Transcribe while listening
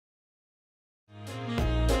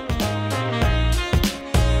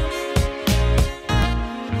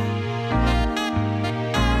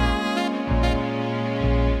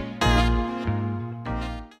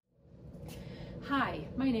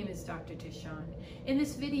Dr. Sean. In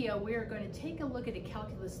this video, we are going to take a look at a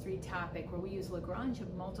Calculus 3 topic where we use Lagrange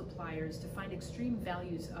multipliers to find extreme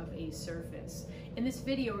values of a surface. In this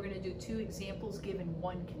video, we're going to do two examples given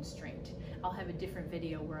one constraint. I'll have a different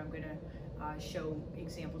video where I'm going to show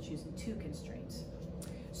examples using two constraints.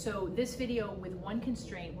 So this video with one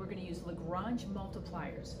constraint, we're going to use Lagrange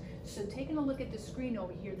multipliers. So taking a look at the screen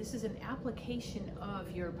over here, this is an application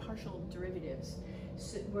of your partial derivatives.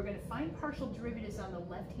 So we're going to find partial derivatives on the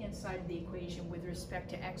left-hand side of the equation with respect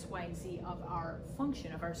to x, y, and z of our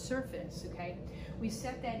function, of our surface, okay? We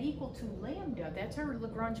set that equal to lambda. That's our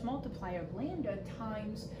Lagrange multiplier, lambda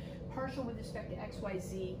times partial with respect to x, y,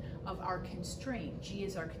 z of our constraint. G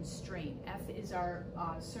is our constraint, f is our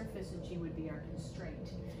surface, and g would be our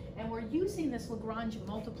constraint. And we're using this Lagrange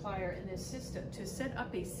multiplier in this system to set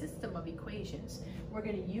up a system of equations. We're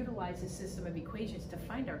going to utilize this system of equations to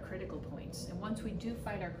find our critical points. And once we do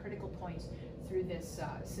find our critical points through this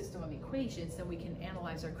system of equations, then we can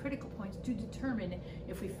analyze our critical points to determine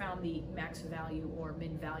if we found the max value or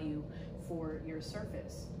min value for your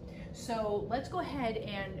surface. So let's go ahead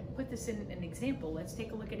and put this in an example. Let's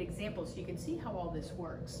take a look at examples so you can see how all this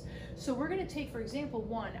works. So we're going to take, for example,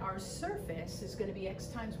 one, our surface is going to be x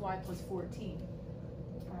times y plus 14,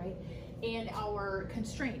 all right? And our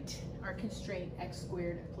constraint x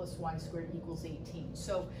squared plus y squared equals 18.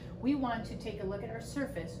 So we want to take a look at our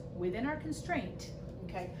surface within our constraint,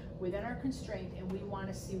 okay? Within our constraint, and we want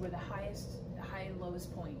to see where the high and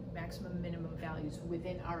lowest point, maximum and minimum values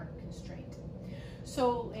within our constraint.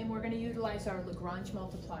 So, and we're going to utilize our Lagrange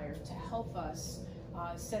multiplier to help us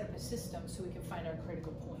set up a system so we can find our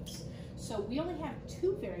critical points. So we only have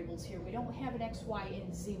two variables here. We don't have an x, y,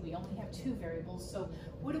 and z. We only have two variables. So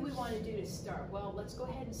what do we want to do to start? Well, let's go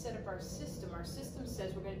ahead and set up our system. Our system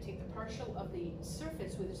says we're going to take the partial of the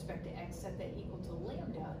surface with respect to x, set that equal to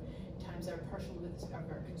lambda, times our partial with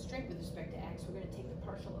our constraint with respect to x. We're going to take the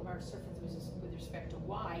partial of our surface with respect to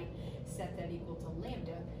y, set that equal to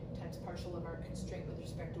lambda, times partial of our constraint with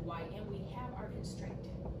respect to y, and we have our constraint.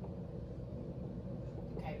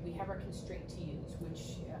 Okay, we have our constraint to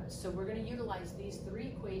use, so we're going to utilize these three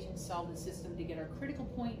equations, solve the system to get our critical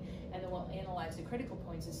point, and then we'll analyze the critical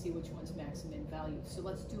points to see which one's maximum value. So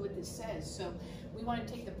let's do what this says. So we want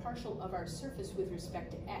to take the partial of our surface with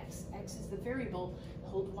respect to x. X is the variable,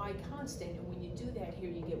 hold y constant, and when you do that here,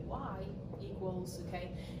 you get y equals,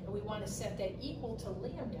 okay, and we want to set that equal to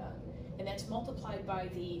lambda, and that's multiplied by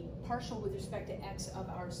the partial with respect to x of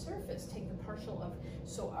our surface. Take the partial of,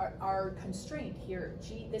 so our constraint here,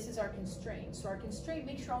 g, this is our constraint. So our constraint,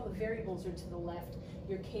 make sure all the variables are to the left,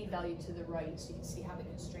 your k value to the right, so you can see how the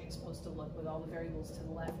constraint's supposed to look with all the variables to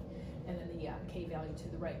the left, and then the k value to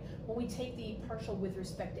the right. When we take the partial with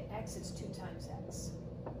respect to x, it's 2 times x,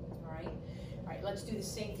 all right? All right, let's do the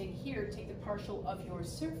same thing here. Take the partial of your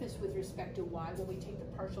surface with respect to y. When we take the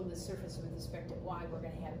partial of the surface with respect to y, we're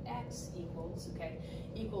going to have x equals, okay,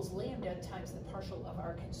 equals lambda times the partial of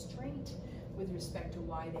our constraint with respect to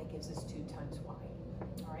y. That gives us 2 times y.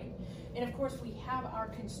 All right, and of course we have our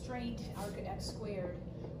constraint, our x squared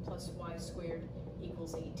plus y squared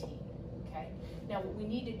equals 18. Okay, now what we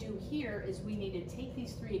need to do here is we need to take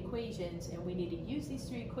these three equations and we need to use these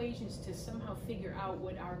three equations to somehow figure out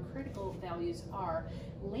what our critical values are.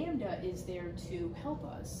 Lambda is there to help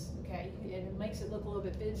us, okay, and it makes it look a little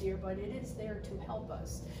bit busier, but it is there to help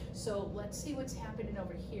us. So let's see what's happening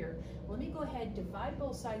over here. Let me go ahead and divide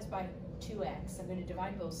both sides by 2x. I'm going to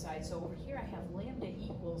divide both sides. So over here I have lambda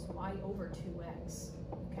equals y over 2x,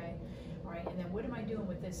 okay? All right, and then what am I doing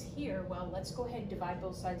with this here? Well, let's go ahead and divide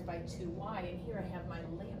both sides by 2y, and here I have my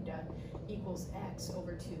lambda equals x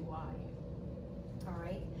over 2y. All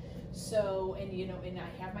right, so, and you know, and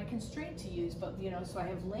I have my constraint to use, but you know, so I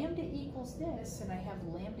have lambda equals this, and I have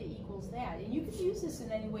lambda equals that. And you can use this in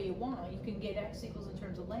any way you want. You can get x equals in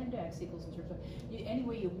terms of lambda, x equals in terms of any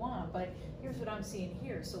way you want, but here's what I'm seeing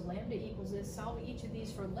here. So lambda equals this, solve each of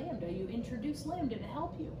these for lambda. You introduce lambda to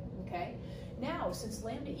help you, okay? Now, since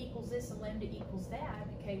lambda equals this and lambda equals that,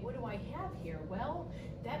 okay, what do I have here? Well,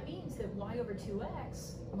 that means that y over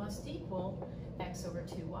 2x must equal x over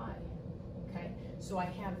 2y, okay? So I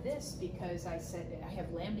have this because I said I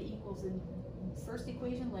have lambda equals in first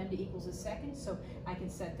equation, lambda equals the second, so I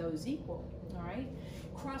can set those equal, all right?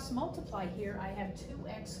 Cross multiply here, I have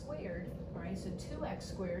 2x squared, all right? So 2x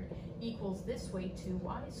squared equals this way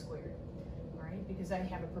 2y squared. Because I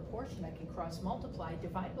have a proportion, I can cross multiply,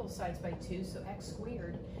 divide both sides by 2, so x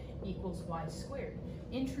squared equals y squared.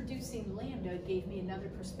 introducing lambda gave me another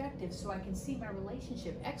perspective so I can see my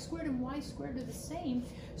relationship. X squared and y squared are the same,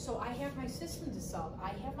 so I have my system to solve. I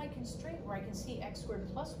have my constraint where I can see x squared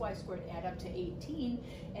plus y squared add up to 18,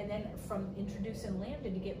 and then from introducing lambda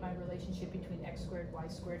to get my relationship between x squared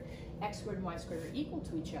and y squared are equal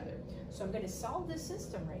to each other. So I'm going to solve this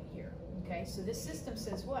system right here. Okay, so this system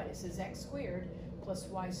says what? It says x squared plus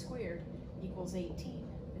y squared equals 18.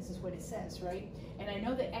 This is what it says, right? And I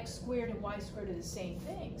know that x squared and y squared are the same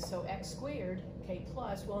thing. So x squared, okay,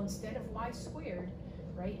 plus, well, instead of y squared,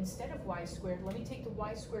 right, instead of y squared, let me take the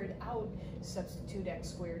y squared out, substitute x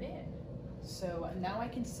squared in. So now I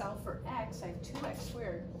can solve for x. I have 2x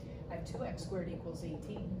squared. I have 2x squared equals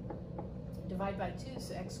 18. Divide by 2,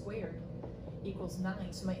 so x squared equals 9.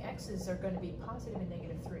 So my x's are going to be positive and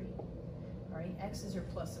negative 3. All right, x's are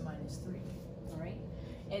plus and minus 3. All right,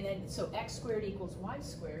 and then so x squared equals y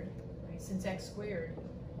squared, right? Since x squared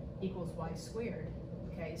equals y squared,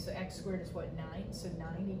 okay, so x squared is what, 9? So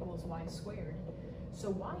 9 equals y squared. So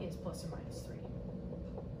y is plus or minus 3.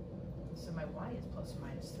 So my y is plus or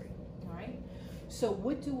minus 3. All right. So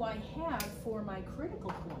what do I have for my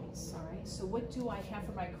critical points? All right. So what do I have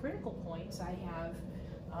for my critical points? I have.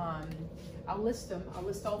 I'll list them. I'll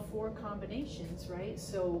list all 4 combinations, right?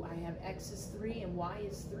 So I have x is 3 and y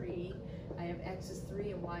is 3. I have x is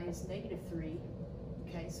 3 and y is negative 3.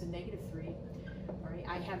 Okay, so negative 3. All right,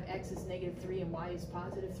 I have x is negative 3 and y is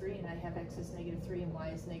positive 3, and I have x is negative 3 and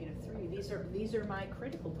y is negative 3. These are my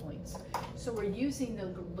critical points. So we're using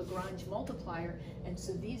the Lagrange multiplier, and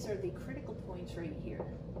so these are the critical points right here.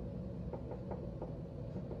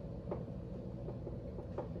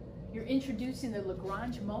 You're introducing the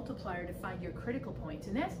Lagrange multiplier to find your critical points,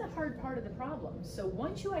 and that's the hard part of the problem. So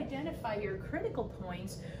once you identify your critical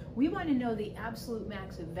points, we want to know the absolute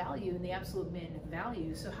max of value and the absolute min of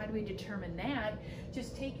value. So how do we determine that?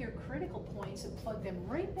 Just take your critical points and plug them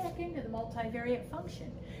right back into the multivariate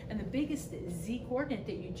function. And the biggest z coordinate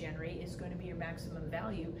that you generate is going to be your maximum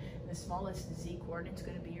value, and the smallest z coordinate is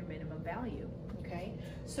going to be your minimum value. Okay,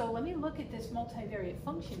 so let me look at this multivariate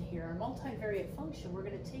function here. Our multivariate function, we're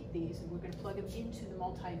going to take these and we're going to plug them into the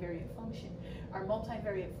multivariate function. Our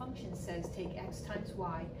multivariate function says take x times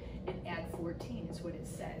y and add 14 is what it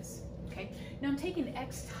says. Okay, now I'm taking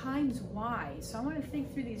x times y, so I want to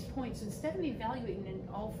think through these points. Instead of evaluating in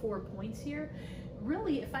all 4 points here,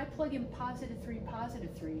 really, if I plug in positive 3,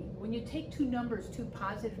 when you take 2 numbers, 2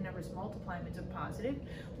 positive numbers, multiply them, it's a positive.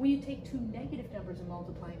 When you take 2 negative numbers and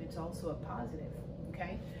multiply them, it's also a positive,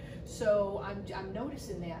 okay? So I'm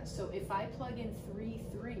noticing that. So if I plug in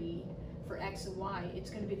 3 for x and y,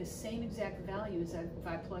 it's going to be the same exact value as if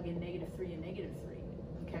I plug in negative 3 and negative 3,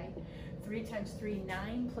 okay? 3 times 3,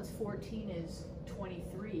 9 plus 14 is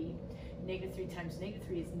 23. Negative 3 times negative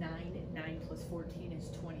 3 is 9. 9 plus 14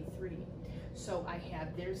 is 23. So I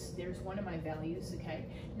have, there's one of my values, okay?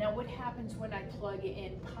 Now what happens when I plug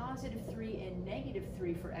in positive 3 and negative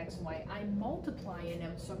 3 for x and y? I'm multiplying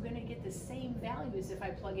them, so I'm going to get the same value as if I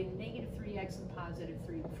plug in negative 3x and positive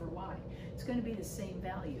 3 for y. It's going to be the same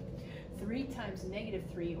value. 3 times negative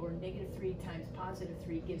 3 or negative 3 times positive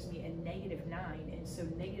 3 gives me a negative 9, and so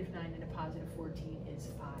negative 9 and a positive 14 is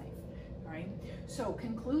 5. All right, so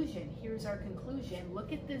conclusion, here's our conclusion.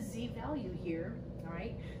 Look at the z value here, all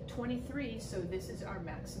right, 23, so this is our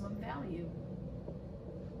maximum value.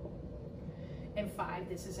 And 5,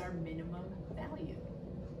 this is our minimum value.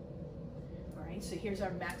 All right, so here's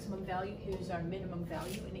our maximum value, here's our minimum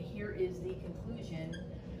value, and here is the conclusion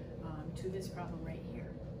to this problem right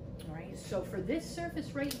here. All right, so for this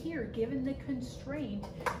surface right here, given the constraint,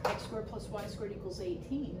 x squared plus y squared equals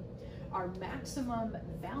 18, our maximum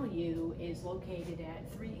value is located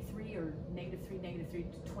at 3, or negative 3,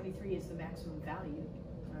 23 is the maximum value,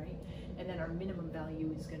 all right? And then our minimum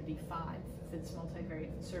value is going to be 5 for this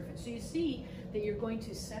multivariate surface. So you see that you're going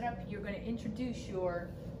to set up, you're going to introduce your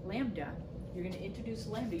lambda,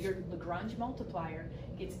 your Lagrange multiplier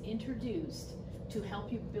gets introduced to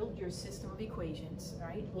help you build your system of equations, all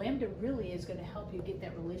right? Lambda really is going to help you get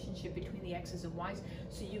that relationship between the x's and y's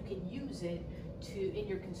so you can use it in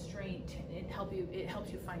your constraint and it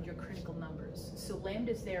helps you find your critical numbers. So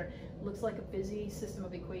lambda is there, looks like a busy system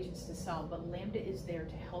of equations to solve, but lambda is there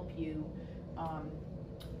to help you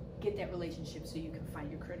get that relationship so you can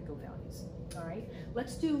find your critical values. All right,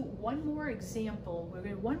 let's do one more example. We're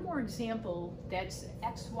going to one more example that's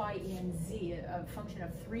x, y, and z, a function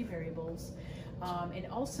of 3 variables. And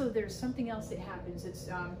also there's something else that happens.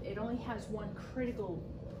 It only has one critical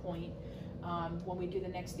point when we do the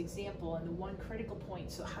next example, and the one critical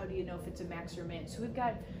point, so how do you know if it's a max or min? So we've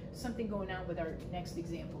got something going on with our next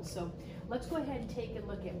example. So let's go ahead and take a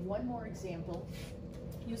look at one more example.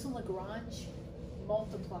 Use a Lagrange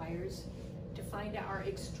multipliers to find out our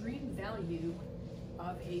extreme value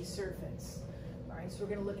of a surface. All right, so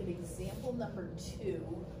we're going to look at example number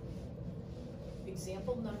 2.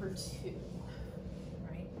 Example number 2,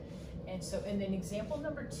 right? And then example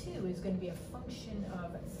number 2 is going to be a function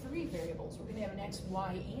of 3 variables. We're going to have an x,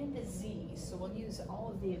 y, and a z. So we'll use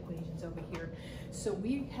all of the equations over here. So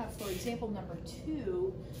we have, for example number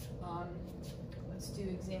 2, let's do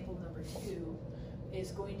example number 2,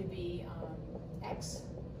 is going to be x,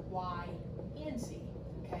 y, and z.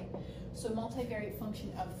 Okay, so multivariate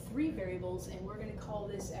function of 3 variables, and we're going to call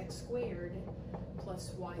this x squared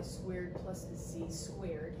plus y squared plus z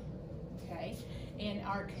squared. Okay, and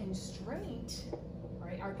our constraint,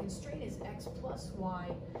 right? Our constraint is x plus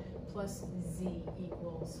y plus z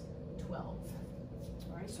equals 12.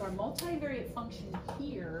 All right, so our multivariate function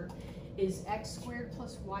here is x squared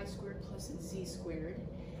plus y squared plus z squared,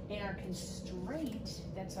 and our constraint,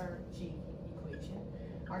 that's our g equation,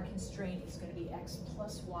 our constraint is going to be x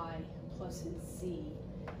plus y plus z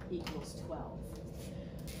equals 12.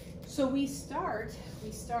 So we start,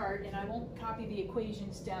 and I won't copy the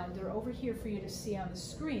equations down, they're over here for you to see on the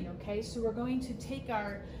screen, okay? So we're going to take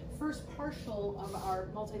our first partial of our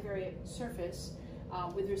multivariate surface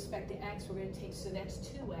with respect to x, we're going to take, so that's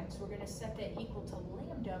 2x, we're going to set that equal to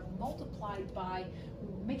lambda multiplied by,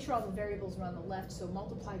 make sure all the variables are on the left, so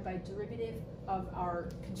multiplied by derivative of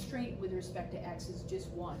our constraint with respect to x is just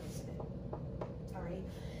 1, isn't it? All right.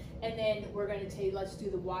 And then we're going to take, let's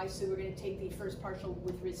do the y, so we're going to take the first partial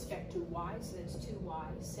with respect to y, so that's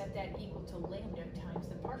 2y, set that equal to lambda times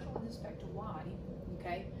the partial with respect to y,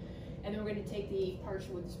 okay? And then we're going to take the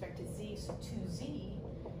partial with respect to z, so 2z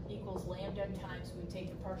equals lambda times, we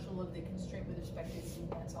take the partial of the constraint with respect to z,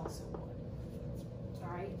 that's also 1.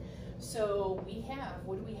 All right, so we have,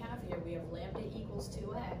 what do we have here? We have lambda equals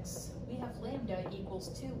 2x, we have lambda equals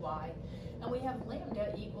 2y, and we have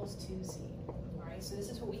lambda equals 2z. So this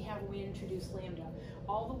is what we have when we introduce lambda.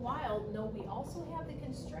 All the while, no, we also have the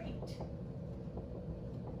constraint.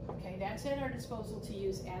 Okay, that's at our disposal to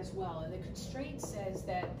use as well. And the constraint says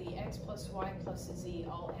that the x plus y plus z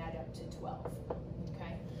all add up to 12.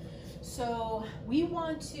 Okay, so we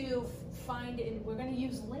want to find, and we're going to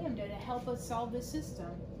use lambda to help us solve this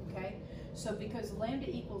system. Okay, so because lambda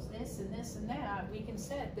equals this and this and that, we can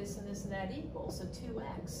set this and this and that equal. So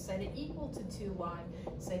 2x, set it equal to 2y,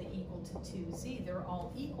 set it equal to 2z. They're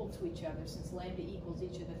all equal to each other. Since lambda equals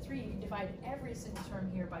each of the 3, you can divide every single term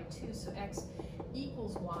here by 2. So x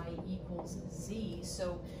equals y equals z.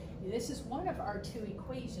 So this is one of our 2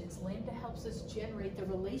 equations. Lambda helps us generate the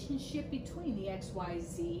relationship between the x, y,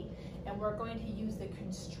 z, and we're going to use the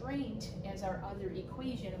constraint as our other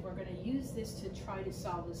equation, and we're going to use this to try to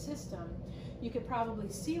solve the system. You could probably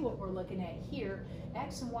see what we're looking at here.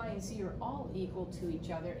 X and y and z are all equal to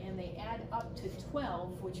each other, and they add up to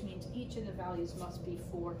 12, which means each of the values must be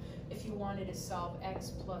 4. If you wanted to solve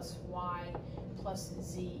x plus y plus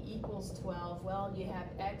z equals 12, well, you have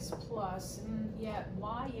x plus,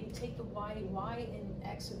 y, you can take the y and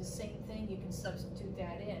x are the same thing, you can substitute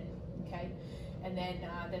that in, okay? And then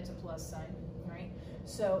that's a plus sign, right?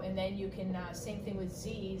 So, and then you can, same thing with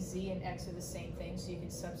z and x are the same thing, so you can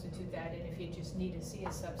substitute that in if you just need to see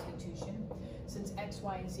a substitution. Since x,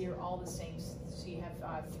 y, and z are all the same, so you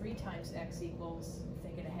have 3 times x equals,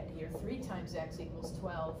 thinking ahead here, 3 times x equals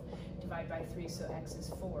 12, divide by 3, so x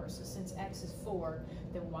is 4. So since x is 4,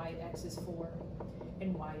 then x is 4,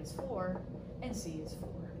 and y is 4, and z is 4.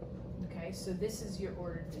 Okay, so this is your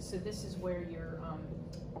order, so this is where your,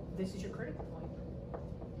 this is your critical point.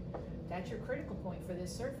 That's your critical point for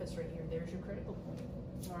this surface right here. There's your critical point,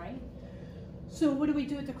 all right? So what do we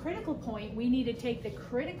do at the critical point? We need to take the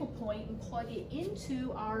critical point and plug it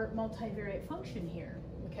into our multivariate function here,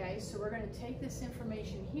 okay? So we're going to take this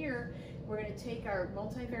information here, we're going to take our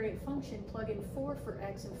multivariate function, plug in 4 for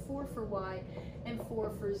x and 4 for y and 4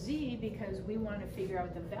 for z, because we want to figure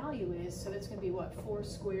out what the value is. So it's going to be what? 4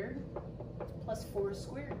 squared plus 4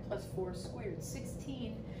 squared plus 4 squared,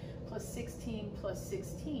 16 plus 16 plus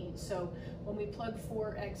 16. So when we plug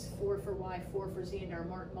 4x, 4 for y, 4 for z into our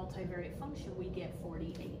multivariate function, we get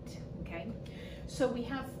 48, okay? So we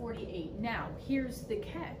have 48. Now, here's the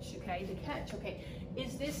catch, okay? The catch, okay,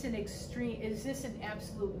 is this an extreme, is this an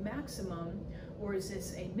absolute maximum, or is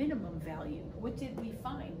this a minimum value? What did we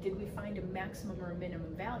find? Did we find a maximum or a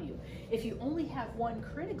minimum value? If you only have one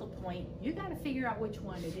critical point, you got to figure out which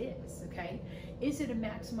one it is, okay? Is it a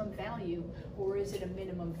maximum value or is it a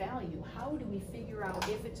minimum value? How do we figure out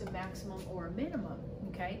if it's a maximum or a minimum,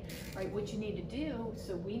 okay? All right, what you need to do,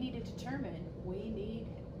 so we need to determine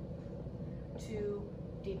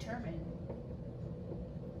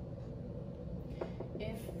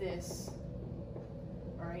if this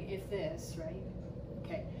all right, if this, right,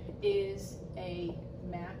 okay, is a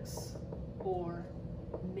max or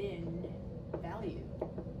min value.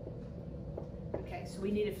 Okay, so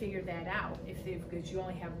we need to figure that out because you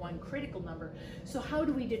only have one critical number. So how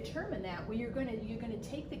do we determine that? Well, you're gonna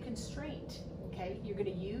take the constraint. Okay, you're gonna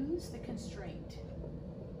use the constraint,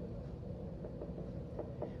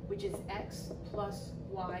 which is x plus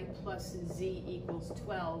y plus z equals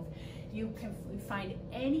 12. You can find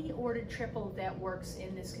any ordered triple that works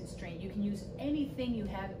in this constraint. You can use anything. You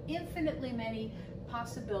have infinitely many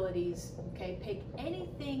possibilities. Okay, pick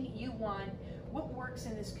anything you want. What works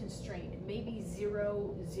in this constraint? Maybe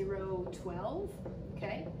 0, 0, 12,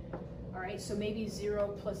 okay? All right, so maybe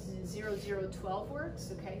 0 plus 0, 0, 12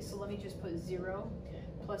 works, okay? So let me just put 0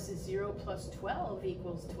 plus 0 plus 12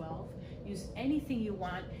 equals 12. Use anything you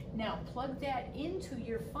want. Now plug that into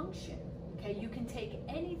your function, okay? You can take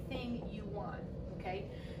anything you want, okay?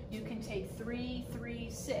 You can take 3, 3,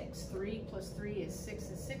 6. 3 plus 3 is 6,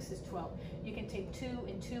 and 6 is 12. You can take 2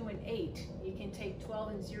 and 2 and 8. You can take 12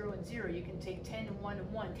 and 0 and 0. You can take 10 and 1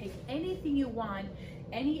 and 1. Take anything you want,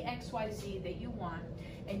 any x, y, z that you want,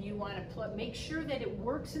 and you want to make sure that it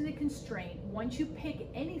works in the constraint. Once you pick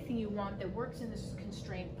anything you want that works in this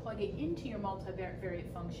constraint, plug it into your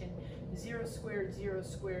multivariate function, 0 squared, 0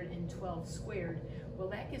 squared, and 12 squared. Well,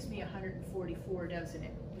 that gives me 144, doesn't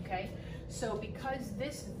it? Okay, so because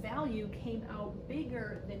this value came out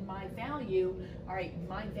bigger than my value, all right,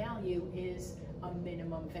 my value is a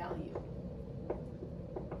minimum value.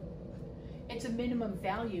 It's a minimum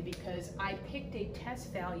value because I picked a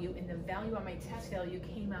test value and the value on my test value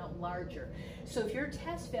came out larger. So if your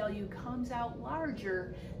test value comes out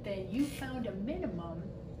larger, then you found a minimum,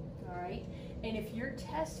 all right? And if your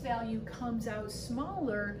test value comes out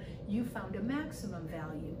smaller, you found a maximum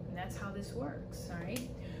value. And that's how this works, all right?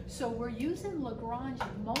 So we're using Lagrange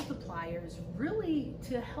multipliers really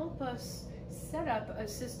to help us set up a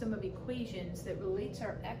system of equations that relates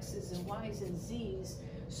our x's and y's and z's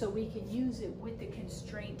so we can use it with the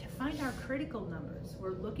constraint to find our critical numbers.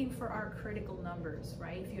 We're looking for our critical numbers,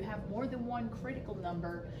 right? If you have more than one critical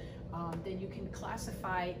number, then you can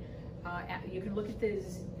classify, you can look at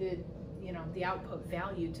the output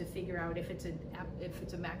value to figure out if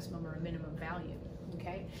it's a maximum or a minimum value,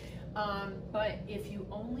 okay? But if you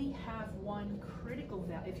only have one critical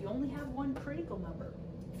value, if you only have one critical number,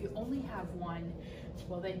 if you only have one,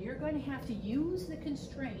 well then you're going to have to use the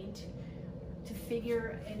constraint to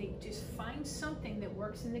figure and just find something that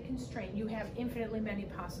works in the constraint. You have infinitely many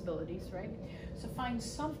possibilities, right? So find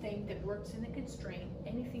something that works in the constraint,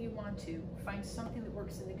 anything you want to, find something that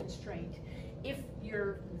works in the constraint. If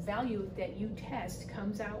your value that you test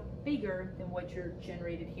comes out bigger than what you're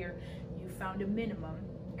generated here, you found a minimum,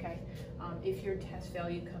 okay? If your test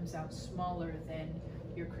value comes out smaller, then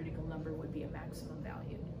your critical number would be a maximum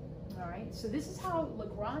value. All right, so this is how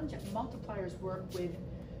Lagrange multipliers work with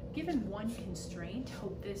given one constraint.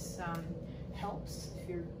 Hope this helps if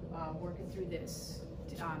you're working through this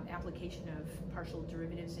application of partial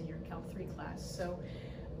derivatives in your Calc 3 class. So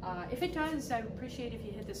if it does, I would appreciate if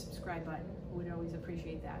you hit the subscribe button. Would always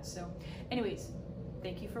appreciate that. So anyways,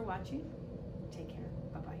 thank you for watching. Take care.